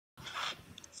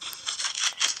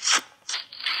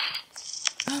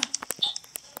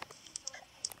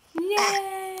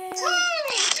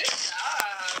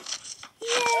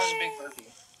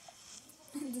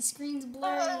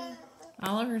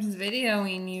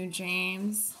videoing you,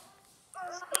 James.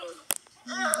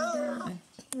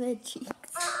 The cheeks.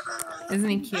 Isn't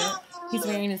he cute? He's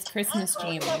wearing his Christmas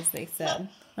jammies, they said.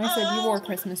 I said you wore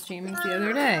Christmas jammies the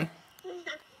other day.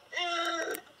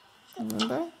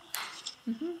 Remember?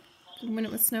 When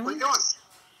it was snowing? Where you going?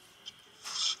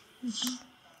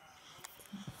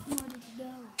 Where did he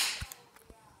go?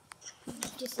 He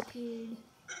disappeared.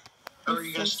 Oh, are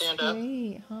you going to stand up?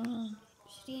 Sweet, huh?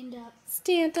 Stand up.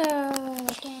 Stand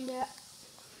up. Stand up.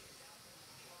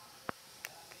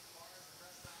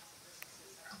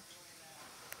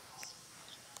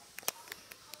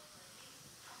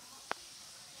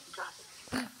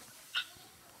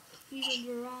 He's a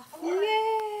giraffe. Yay!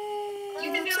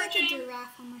 You can do like a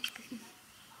giraffe on my screen.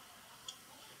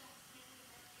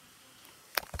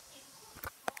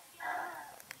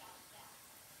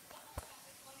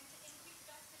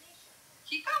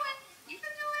 Keep going. You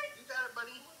can do it. You got it,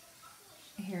 buddy.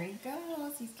 Here he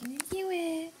goes. He's gonna do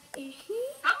it. Is he?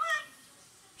 Come on.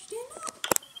 Stand up.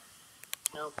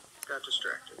 Nope. Got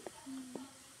distracted.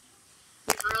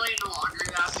 He's really in the laundry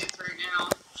baskets right now.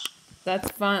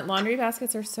 That's fun. Laundry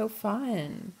baskets are so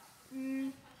fun.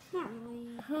 Not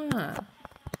really. Huh.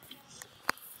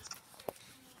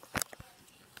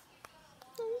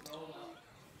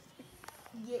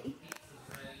 Yay.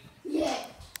 Yeah.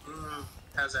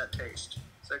 How's that taste?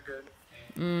 Is that good?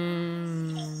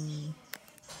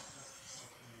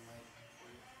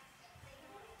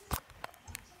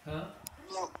 Huh?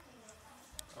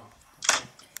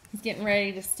 He's getting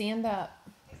ready to stand up.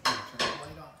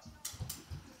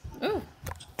 Ooh.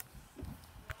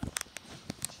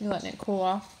 You letting it cool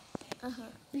off?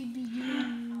 Baby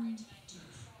June.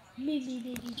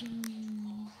 Baby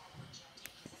June.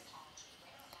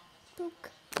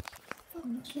 Look.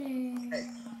 Okay.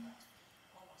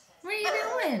 What are you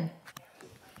doing?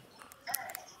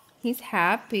 He's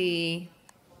happy.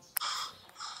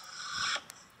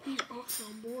 He's also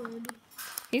bored.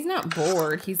 He's not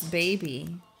bored. He's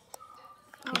baby.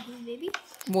 Oh, he's baby?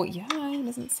 Well, yeah, he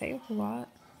doesn't say a whole lot.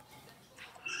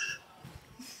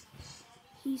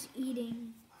 He's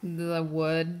eating. The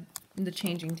wood, the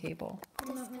changing table.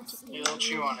 You don't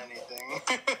chew on anything.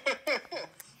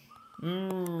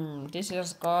 This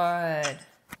is good.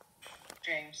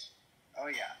 James. Oh,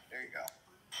 yeah. There you go.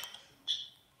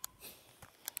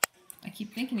 I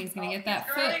keep thinking he's gonna get that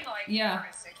He's foot. growing, like, Yeah.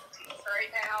 4 to 6 teeth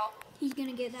right now. He's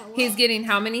gonna get that one. He's getting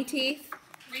how many teeth?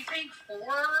 We think 4,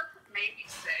 maybe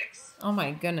 6. Oh my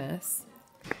goodness.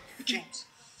 James.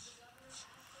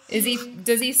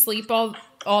 Does he sleep all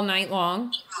night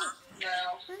long?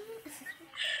 No.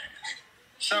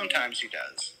 Sometimes he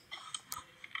does.